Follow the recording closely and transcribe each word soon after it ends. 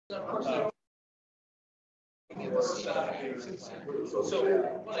You want me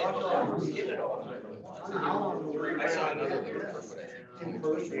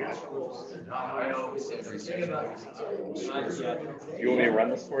to run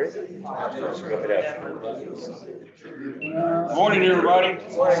this for you? Morning, everybody.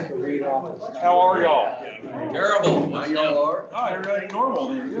 How are y'all? Terrible. Y'all are. Oh, everybody's normal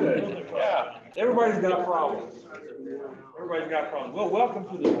then. Good. Yeah. Everybody's got problems. Everybody's got problems. Well, welcome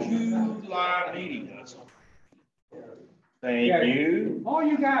to the July meeting. Thank you. All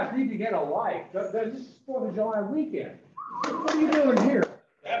you guys need to get a life. This is 4th of July weekend. What are you doing here?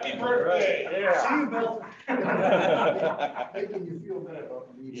 Happy birthday. Yeah. See you, Bill. Making you feel better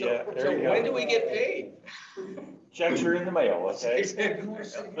about the meeting. Yeah, So there you go. when do we get paid? Checks are in the mail, okay?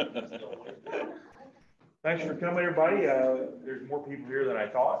 Thanks for coming, everybody. There's more people here than I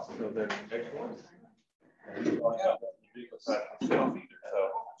thought, so that's excellent. So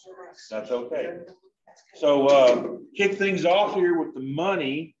that's okay. So kick things off here with the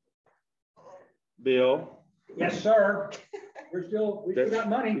money, Bill. Yes, sir. We still got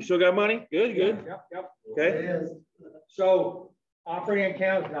money. You still got money? Good, good. Yep. Okay. So operating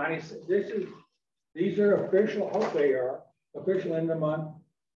accounts 96. These are official. Hope they are official in the month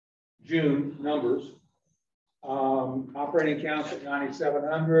June numbers. Operating accounts at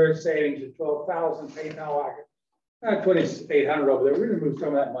 9,700, savings at 12,000, PayPal 2,800 over there. We're going to move some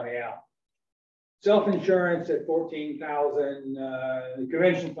of that money out. Self-insurance at 14,000. The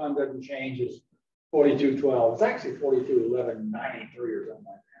convention fund doesn't change. It's 4212. It's actually 421193 or something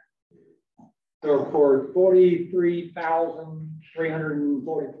like that. So for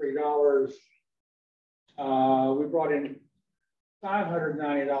 $43,343, we brought in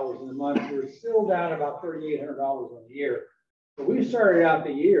 $590 in the month. We're still down about $3,800 on the year. But we started out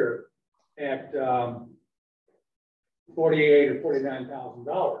the year at $48,000 or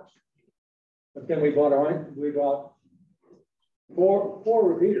 $49,000. But then we bought four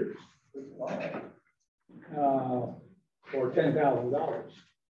repeaters for $10,000.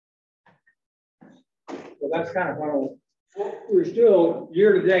 So that's kind of one. We're still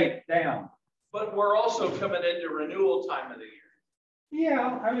year to date down. But we're also coming into renewal time of the year.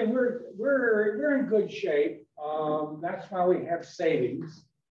 Yeah, I mean we're in good shape. That's why we have savings.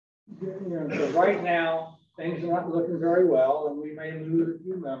 So right now things are not looking very well, and we may lose a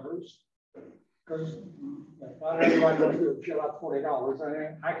few members because not everybody wants to fill out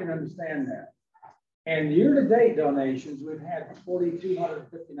 $40. I can understand that. And year-to-date donations, we've had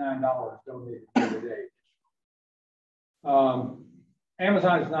 $4,259 donated year-to-date.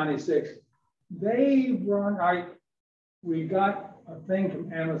 Amazon is 96. They run. We got a thing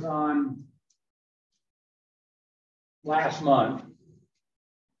from Amazon last month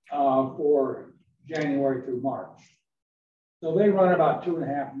for January through March. So they run about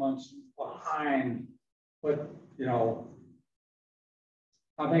 2.5 months behind, but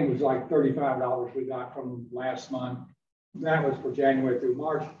I think it was like $35 we got from last month. That was for January through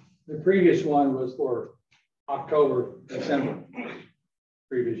March. The previous one was for October, December,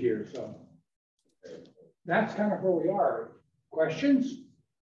 previous year. So that's kind of where we are. Questions?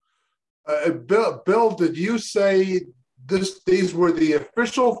 Bill, did you say these were the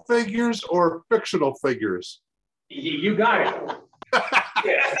official figures or fictional figures? You got it.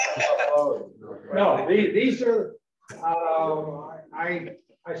 No, these are.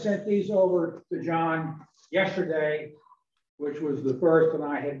 I sent these over to John yesterday, which was the first, and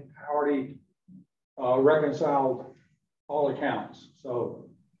I had already reconciled all accounts. So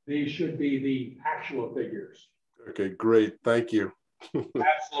these should be the actual figures. Okay, great. Thank you.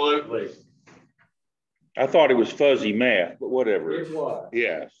 Absolutely. I thought it was fuzzy math, but whatever. It was.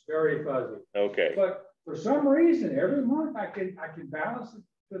 Yes. Very fuzzy. Okay. But for some reason, every month I can balance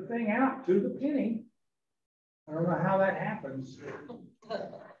the thing out to the penny. I don't know how that happens.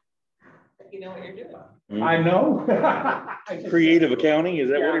 You know what you're doing. Mm-hmm. I know. Creative accounting, is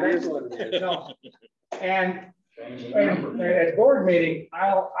that what it is? What it is. No. And at board meeting,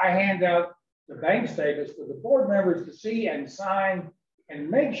 I hand out the bank statements for the board members to see and sign and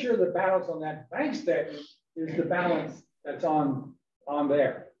make sure the balance on that bank statement is the balance that's on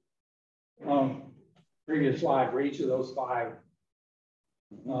there. Previous slide for each of those 5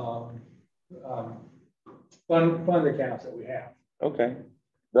 fund accounts that we have. Okay.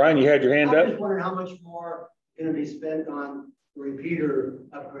 Brian, you had your hand I up? just wondering how much more going to be spent on repeater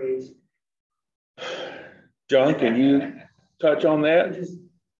upgrades. John, can you touch on that? Just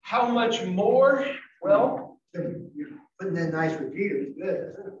How much more? Well, you're putting in nice repeaters,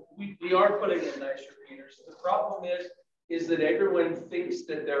 good. we are putting in nice repeaters. The problem is that everyone thinks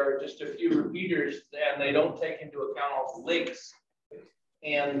that there are just a few repeaters and they don't take into account all the links.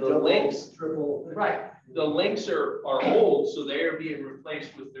 And the Double, links, triple. right, the links are old, so they are being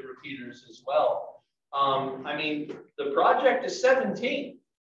replaced with the repeaters as well. I mean, the project is 17.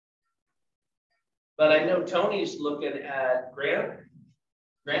 But I know Tony's looking at grant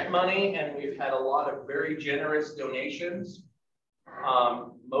money, and we've had a lot of very generous donations.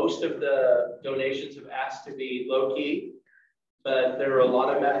 Most of the donations have asked to be low key, but there are a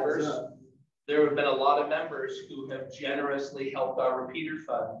lot of members. There have been a lot of members who have generously helped our repeater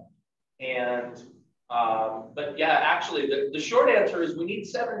fund. And, but yeah, actually the short answer is we need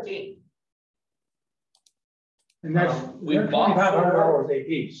 17. And that's, we've they're bought $2,500 a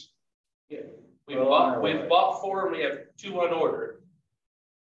piece. Yeah. We've bought 4 and we have 2 on order.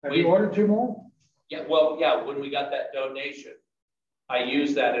 Have you ordered 2 more? Yeah, well, yeah, when we got that donation, I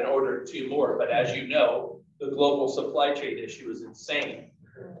used that and ordered 2 more. But as you know, the global supply chain issue is insane.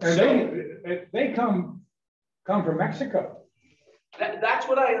 And So, they come from Mexico. that's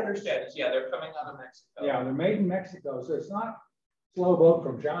what I understand is, yeah, they're coming out of Mexico. Yeah, they're made in Mexico, so it's not slow boat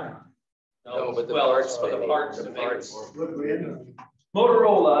from China. No, but the well, parts it's for the they parts need, to the make it. parts. What brand?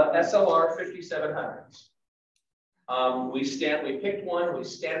 Motorola SLR 5700s. We picked one, we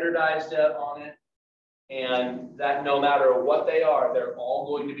standardized it on it, and that no matter what they are, they're all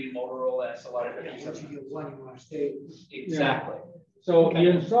going to be Motorola SLR Once 5700s. you get one, you want to stay. Exactly. So Okay. you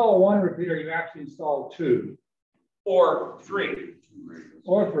install 1 repeater, you actually install 2 Or 3.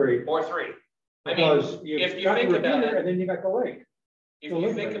 or 3. Or 3. I mean, Because if you've you got the think about repeater it, and then you got the link. if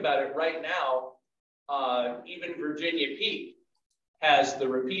you think about it right now, even Virginia Peak has the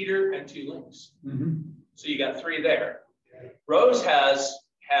repeater and 2 links. So you got 3 there. Rose has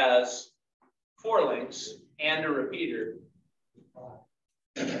 4 links and a repeater.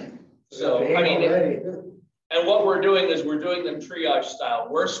 So, I mean, and what we're doing is we're doing them triage style,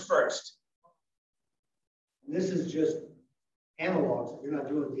 worst first. This is just analogs. You're not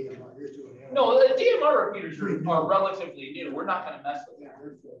doing DMR. You're doing analogs. No, the DMR repeaters are relatively new. We're not going to mess with them.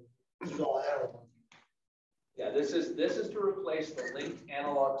 Yeah, this is all analog. Yeah, this is to replace the linked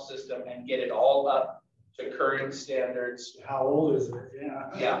analog system and get it all up to current standards. How old is it? Yeah.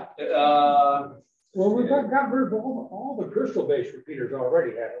 Yeah, Well, we've got rid of all the crystal-based repeaters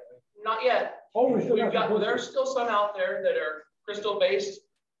already, haven't we? not yet. Oh, we still We've got got, there's still some out there that are crystal based,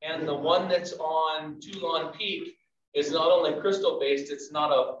 and the one that's on Toulon Peak is not only crystal based, it's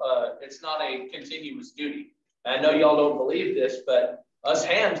not a continuous duty. And I know y'all don't believe this, but us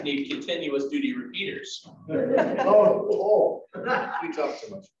hams need continuous duty repeaters. Oh. We talk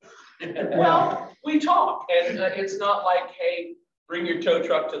so much. Well, we talk, and it's not like, hey, bring your tow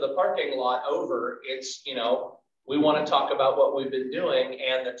truck to the parking lot over. It's, you know, we want to talk about what we've been doing,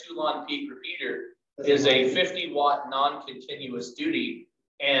 and the Toulon Peak repeater is a 50-watt non-continuous duty,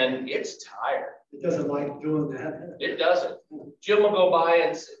 and it's tired. It doesn't like doing that. It doesn't. Jim will go by,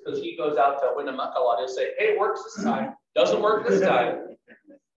 and because he goes out to Winnemucca a lot, he'll say, hey, it works this time. Doesn't work this time.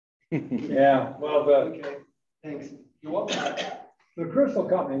 Yeah, well, Okay, thanks. You're welcome. the Crystal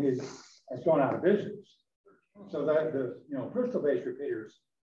company has gone out of business. So that crystal-based repeaters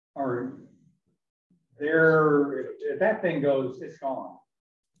are there. If that thing goes, it's gone.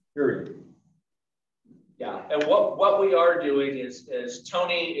 Period. Yeah, and what we are doing is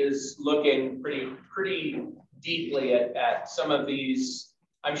Tony is looking pretty deeply at some of these.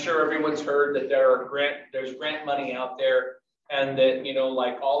 I'm sure everyone's heard that there's grant money out there, and that, you know,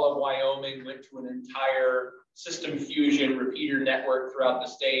 like all of Wyoming went to an entire system fusion repeater network throughout the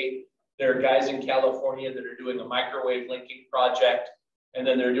state. There are guys in California that are doing a microwave linking project, and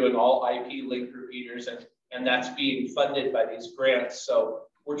then they're doing all IP link repeaters, and that's being funded by these grants. So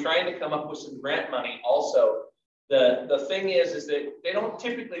we're trying to come up with some grant money also. The thing is that they don't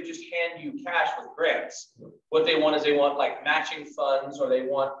typically just hand you cash with grants. What they want is they want like matching funds, or they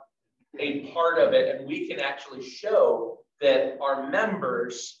want a part of it, and we can actually show that our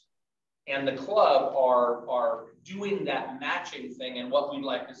members and the club are doing that matching thing, and what we'd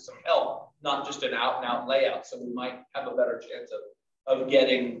like is some help, not just an out and out layout. So we might have a better chance of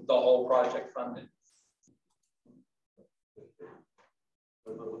getting the whole project funded.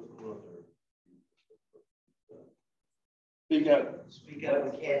 Speak up. Speak up,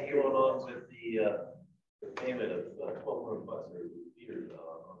 we can't hear going on with the payment of $1,200 for repeaters.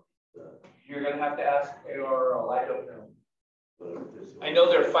 You're gonna have to ask ARL, I don't know. I know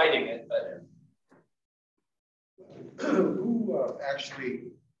they're fighting it, but Who actually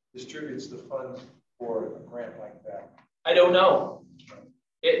distributes the funds for a grant like that? I don't know.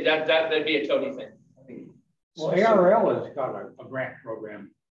 That'd be a Tony thing. Well, ARL has got a grant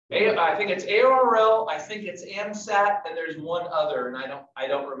program. I think it's ARL, I think it's AMSAT, and there's one other, and I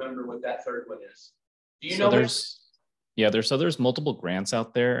don't remember what that third one is. Do you know? Yeah, there's multiple grants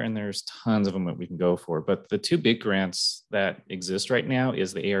out there, and there's tons of them that we can go for. But the two big grants that exist right now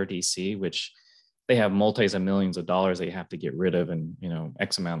is the ARDC, which they have multis of millions of dollars they have to get rid of in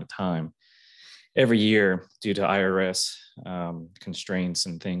X amount of time every year due to IRS constraints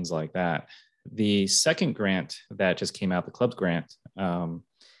and things like that. The second grant that just came out, the clubs grant,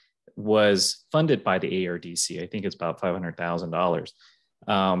 was funded by the ARDC. I think it's about $500,000.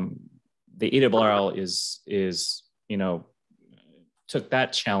 The ARRL is took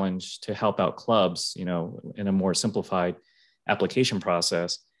that challenge to help out clubs, in a more simplified application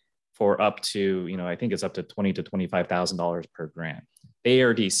process for up to, I think it's up to $20,000 to $25,000 per grant. The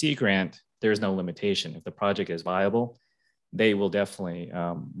ARDC grant, there's no limitation. If the project is viable, they will definitely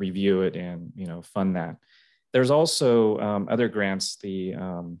review it and, fund that. There's also other grants. The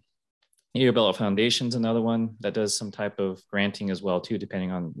Isabella Foundation's another one that does some type of granting as well too,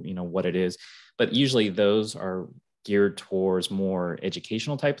 depending on, what it is. But usually those are geared towards more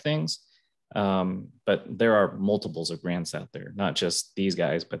educational type things. But there are multiples of grants out there, not just these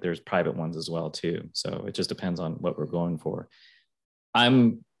guys, but there's private ones as well too. So it just depends on what we're going for.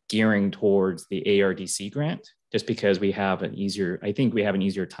 I'm gearing towards the ARDC grant just because I think we have an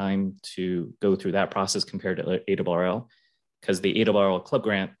easier time to go through that process compared to ARRL, because the ARRL club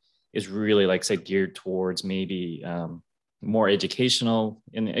grant is really, like I said, geared towards maybe more educational,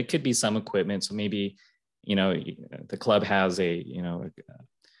 and it could be some equipment. So maybe, the club has a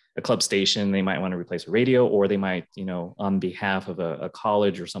club station, they might want to replace a radio, or they might, on behalf of a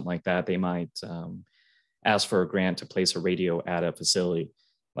college or something like that, they might ask for a grant to place a radio at a facility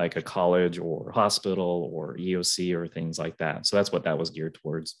like a college or hospital or EOC or things like that. So that's what that was geared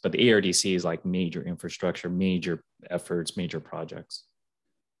towards. But the ARDC is like major infrastructure, major efforts, major projects.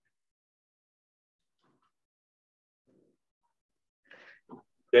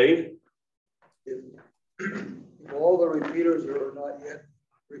 Dave? If all the repeaters are not yet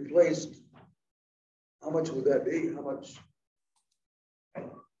replaced, how much would that be? How much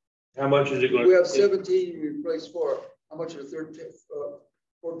is it going to? We have 17, you replace 4. How much are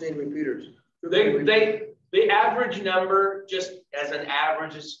 14 repeaters? The average number, just as an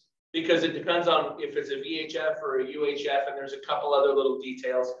average, is because it depends on if it's a VHF or a UHF, and there's a couple other little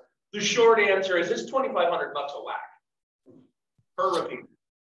details. The short answer is it's $2,500 a whack per repeater.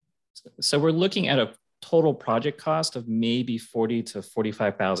 So we're looking at a total project cost of maybe $40,000 to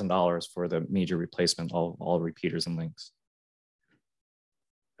 $45,000 for the major replacement, all repeaters and links.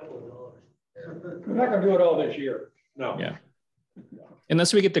 We're not gonna do it all this year. No. Yeah.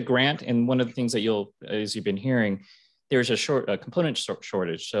 Unless we get the grant, and one of the things that as you've been hearing, there's a component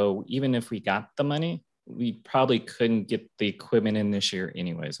shortage. So even if we got the money, we probably couldn't get the equipment in this year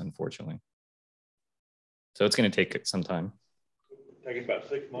anyways, unfortunately. So it's going to take some time. Take about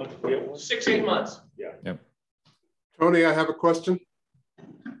 6 months to get one. 6-8 months. Yeah. Yep. Tony, I have a question.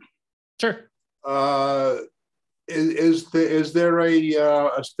 Sure. Is there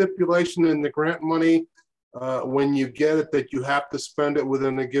a stipulation in the grant money when you get it that you have to spend it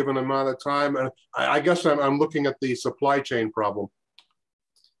within a given amount of time? And I guess I'm looking at the supply chain problem.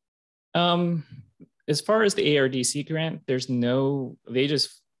 As far as the ARDC grant, they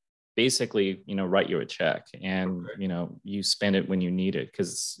just basically, write you a check and, you spend it when you need it,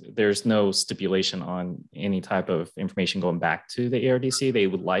 because there's no stipulation on any type of information going back to the ARDC. They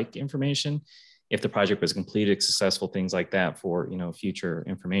would like information if the project was completed, successful, things like that for, future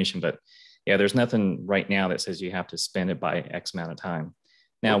information. But yeah, there's nothing right now that says you have to spend it by X amount of time.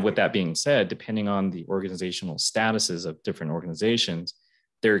 Now, with that being said, depending on the organizational statuses of different organizations,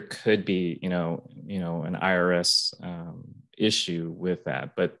 there could be, an IRS issue with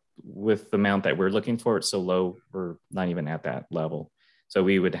that. But with the amount that we're looking for, it's so low, we're not even at that level. So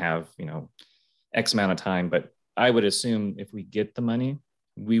we would have, X amount of time. But I would assume if we get the money,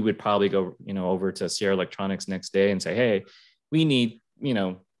 we would probably go, over to Sierra Electronics next day and say, hey, we need,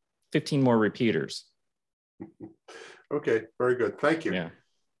 15 more repeaters. Okay, very good. Thank you. Yeah.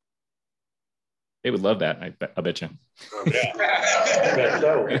 They would love that. I bet you. Yeah. I bet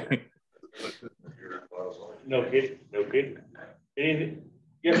so. No kidding. No kidding. Anything?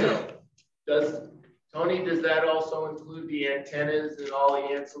 Yes, sir. Does that also include the antennas and all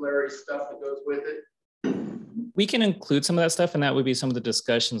the ancillary stuff that goes with it? We can include some of that stuff, and that would be some of the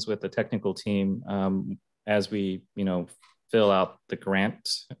discussions with the technical team as we, fill out the grant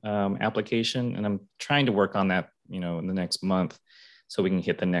application. And I'm trying to work on that, in the next month so we can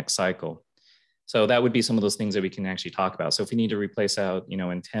hit the next cycle. So that would be some of those things that we can actually talk about. So if we need to replace out,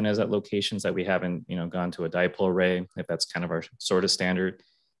 antennas at locations that we haven't, gone to a dipole array, if that's kind of our sort of standard,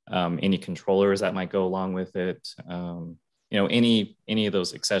 any controllers that might go along with it, any of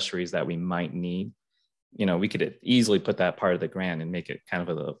those accessories that we might need, you know, we could easily put that part of the grant and make it kind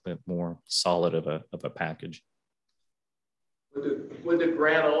of a bit more solid of a package. Would the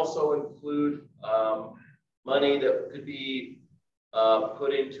grant also include money that could be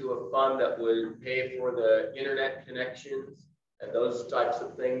put into a fund that would pay for the internet connections and those types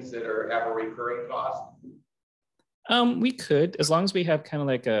of things that have a recurring cost? We could, as long as we have kind of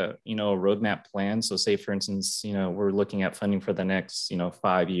like a, you know, a roadmap plan. So say, for instance, you know, we're looking at funding for the next, you know,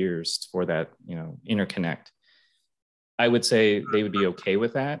 5 years for that, you know, interconnect. I would say they would be okay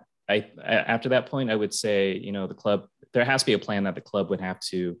with that. After that point, I would say, you know, the club, there has to be a plan that the club would have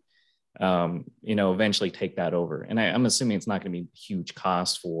to, you know, eventually take that over. And I'm assuming it's not going to be huge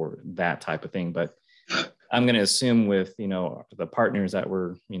cost for that type of thing, but I'm going to assume with, you know, the partners that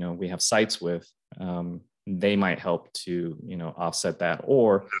you know, we have sites with, they might help to, you know, offset that.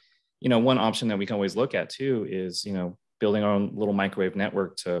 Or, you know, one option that we can always look at too is, you know, building our own little microwave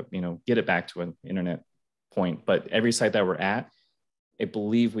network to, you know, get it back to an internet point. But every site that we're at, I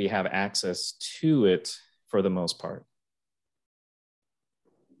believe we have access to it for the most part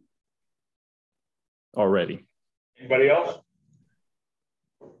already. Anybody else?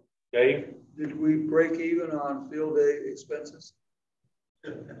 Dave? Did we break even on field day expenses?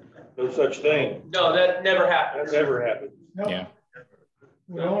 No such thing. No, that never happened. That never happened. Nope. Yeah.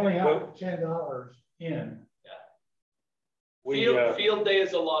 We only have $10 in. Field day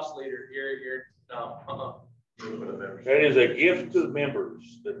is a loss leader. You're no. That is a gift to the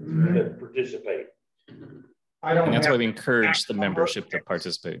members that participate. And that's why we encourage the membership to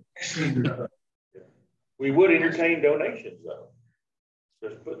participate. We would entertain donations though.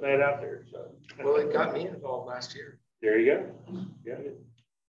 Just putting that out there. So. Well, it got me involved last year. There you go. Yeah.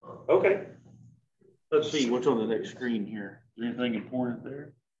 Okay. Let's see what's on the next screen here. Is there anything important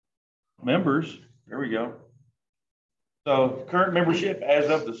there? Members. There we go. So current membership as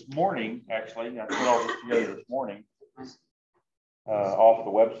of this morning, actually, I put all this together this morning off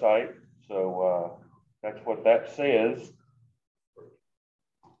the website. So that's what that says.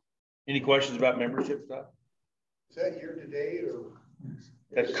 Any questions about membership stuff? Is that year to date or?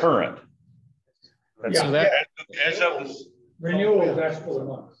 That's current. That's Yeah. So that, as of this. Renewals, that's for the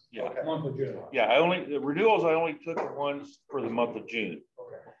month. Yeah. Month of June. Yeah, the renewals, I only took the ones for the month of June.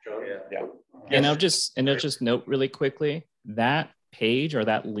 Yeah. and I'll just note really quickly, that page or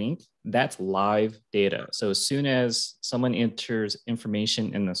that link, that's live data. So as soon as someone enters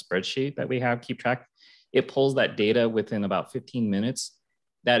information in the spreadsheet that we have, keep track, it pulls that data within about 15 minutes.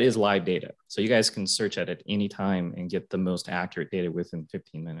 That is live data. So you guys can search at it any time and get the most accurate data within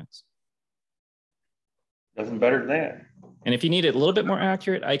 15 minutes. Nothing better than that. And if you need it a little bit more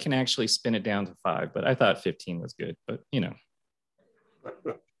accurate, I can actually spin it down to 5, but I thought 15 was good, but you know.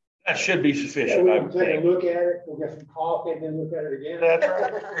 That should be sufficient. Yeah, we I can would take a think. look at it, we'll get some coffee and then look at it again. That's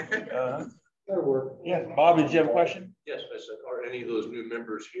right. That'll work. Yeah, Bob, did you have a question? Yes, I said, are any of those new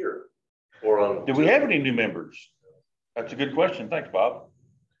members here or on? Do we have any new members? That's a good question. Thanks, Bob.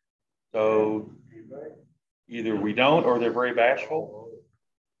 So either we don't or they're very bashful.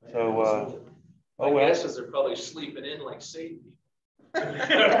 So, My oh well. guess is they're probably sleeping in like Satan.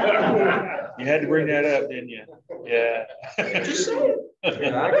 You had to bring that up, didn't you? Yeah. Just saying.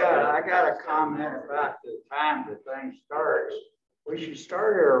 I got a comment about the time that thing starts. We should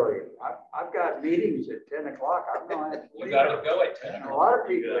start early. I've got meetings at 10 o'clock. I'm going to You got to go at 10. a lot of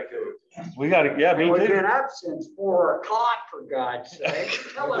people. We got to, yeah, me We've too. been up since 4 o'clock, for God's sake.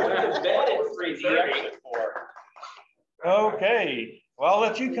 Tell them to bed at 3:30. Okay. Well, I'll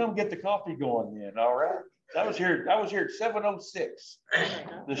let you come get the coffee going then. All right. I was here at 7:06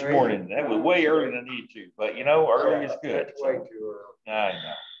 this morning. That was way earlier than I needed to, but you know, early is good. That's way too early. I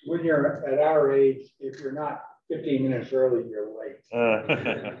When you're at our age, if you're not 15 minutes early, you're late.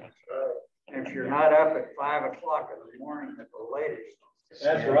 know. If you're not up at 5 o'clock in the morning at the latest.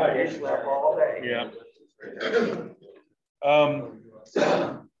 That's right. You slept all day. Yeah.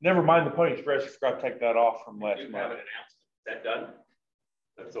 Never mind the Pony Express. I forgot to take that off from last month. Is that done?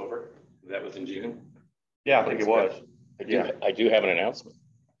 That's over. That was in June. Yeah, I think it was. I do have an announcement.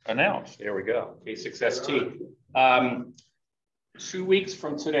 Announced. There we go. K6ST. 2 weeks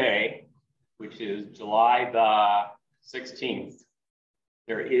from today, which is July the 16th,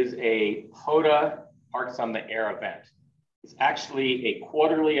 there is a HODA Parks on the Air event. It's actually a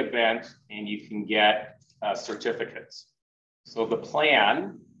quarterly event and you can get certificates. So the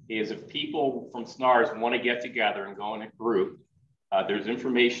plan is if people from SNARS want to get together and go in a group, there's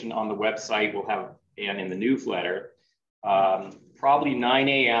information on the website we'll have and in the newsletter, probably 9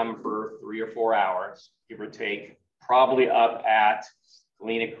 a.m. for 3 or 4 hours, give or take, probably up at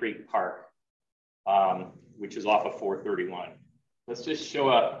Galena Creek Park, which is off of 431. Let's just show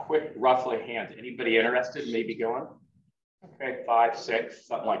a quick roughly hand. Anybody interested in maybe going? Okay, 5, 6,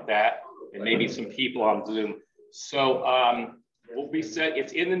 something like that. And maybe some people on Zoom. So we'll be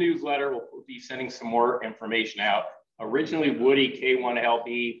it's in the newsletter. We'll be sending some more information out. Originally, Woody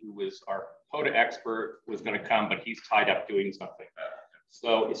K1LB, who was our POTA expert, was going to come, but he's tied up doing something.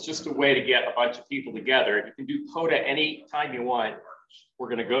 So it's just a way to get a bunch of people together. You can do POTA anytime you want. We're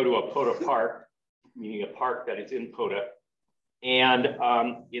going to go to a POTA park, meaning a park that is in POTA. And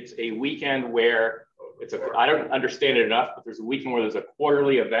it's a weekend where I don't understand it enough, but there's a weekend where there's a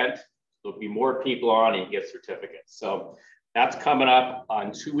quarterly event. There'll be more people on and you get certificates. So that's coming up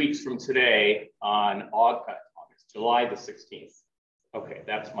on 2 weeks from today on July the 16th. Okay,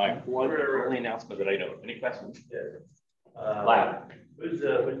 that's my only announcement that I know. Any questions? Loud. Who's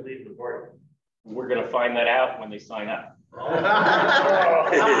leading the party? We're going to find that out when they sign up. I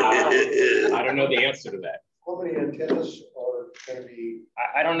don't know the answer to that. How many antennas are going to be?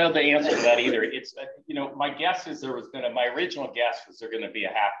 I don't know the answer to that either. It's, my guess is my original guess was there going to be a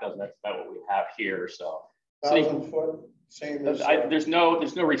half dozen. That's about what we have here. So 1,000 foot, same as. There's no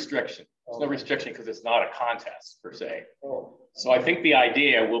restriction. There's no restriction because it's not a contest per se. Oh. So I think the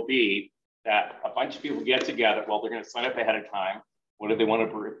idea will be that a bunch of people get together. Well, they're going to sign up ahead of time. What do they want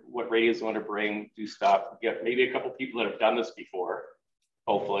to bring? What radios they want to bring? Do stuff. Get maybe a couple people that have done this before,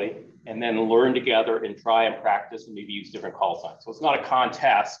 hopefully, and then learn together and try and practice and maybe use different call signs. So it's not a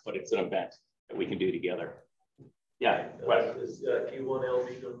contest, but it's an event that we can do together. Yeah. Is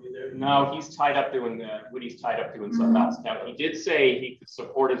Q1LB going to be there? No, he's tied up doing Woody's tied up doing something else. Now he did say he could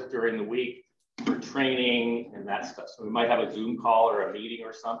support us during the week for training and that stuff. So we might have a Zoom call or a meeting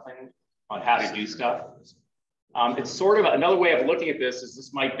or something on how to do stuff. It's sort of another way of looking at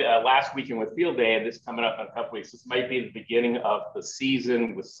this might be last weekend with field day and this coming up in a couple weeks. This might be the beginning of the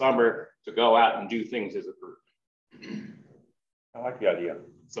season with summer to go out and do things as a group. I like the idea.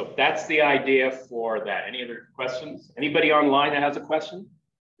 So that's the idea for that. Any other questions? Anybody online that has a question?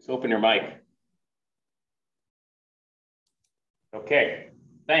 Just open your mic. Okay,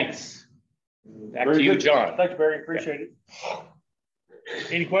 thanks. Back to you, John. Thanks, Barry. Appreciate it.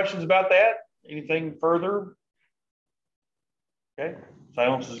 Any questions about that? Anything further? Okay,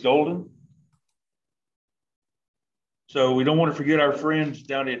 silence is golden. So we don't want to forget our friends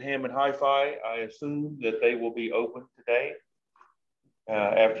down at Hammond Hi-Fi. I assume that they will be open today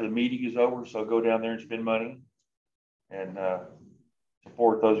after the meeting is over. So go down there and spend money and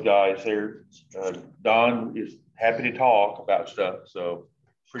support those guys there. Don is happy to talk about stuff. So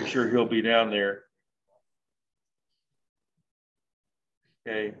pretty sure he'll be down there.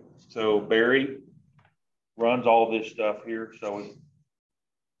 Okay, so Barry runs all this stuff here. So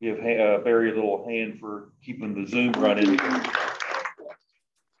give Barry a little hand for keeping the Zoom running.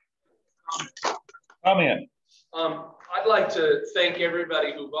 Comment. I'd like to thank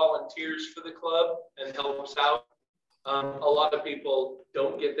everybody who volunteers for the club and helps out. A lot of people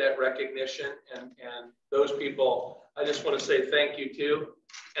don't get that recognition, and those people, I just want to say thank you to.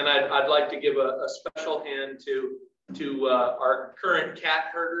 And I'd like to give a special hand to our current cat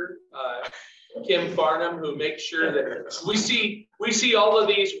herder, Kim Farnham, who makes sure that we see all of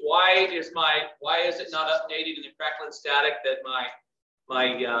these. Why is it not updated in the Cracklin static that my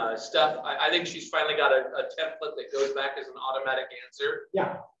stuff? I think she's finally got a template that goes back as an automatic answer.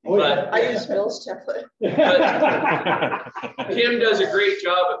 Yeah. But I use Bill's template. Kim does a great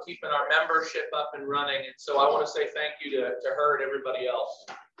job of keeping our membership up and running, and so I want to say thank you to her and everybody else.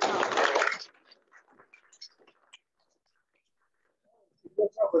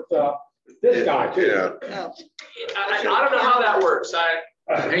 With this guy too. No, I don't know how that works.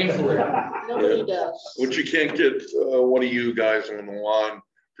 Painfully. nobody does. But you can't get one of you guys on the line.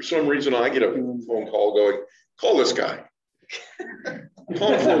 For some reason, I get a phone call going, call this guy.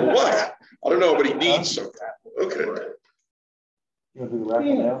 Call him for what? I don't know, but he needs something. Okay. You want to do the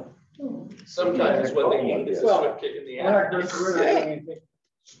raffle now? Sometimes what they need is a swift kick in the ass. We're not doing anything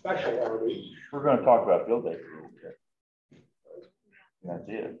special, are we? We're going to talk about field day for a little bit. That's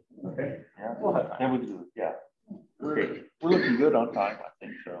it. Okay. Yeah. Then we do, yeah. Okay. We're looking good on time, I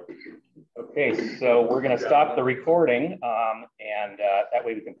think so. Okay, so we're going to stop the recording, and that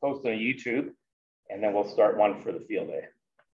way we can post it on YouTube, and then we'll start one for the field day.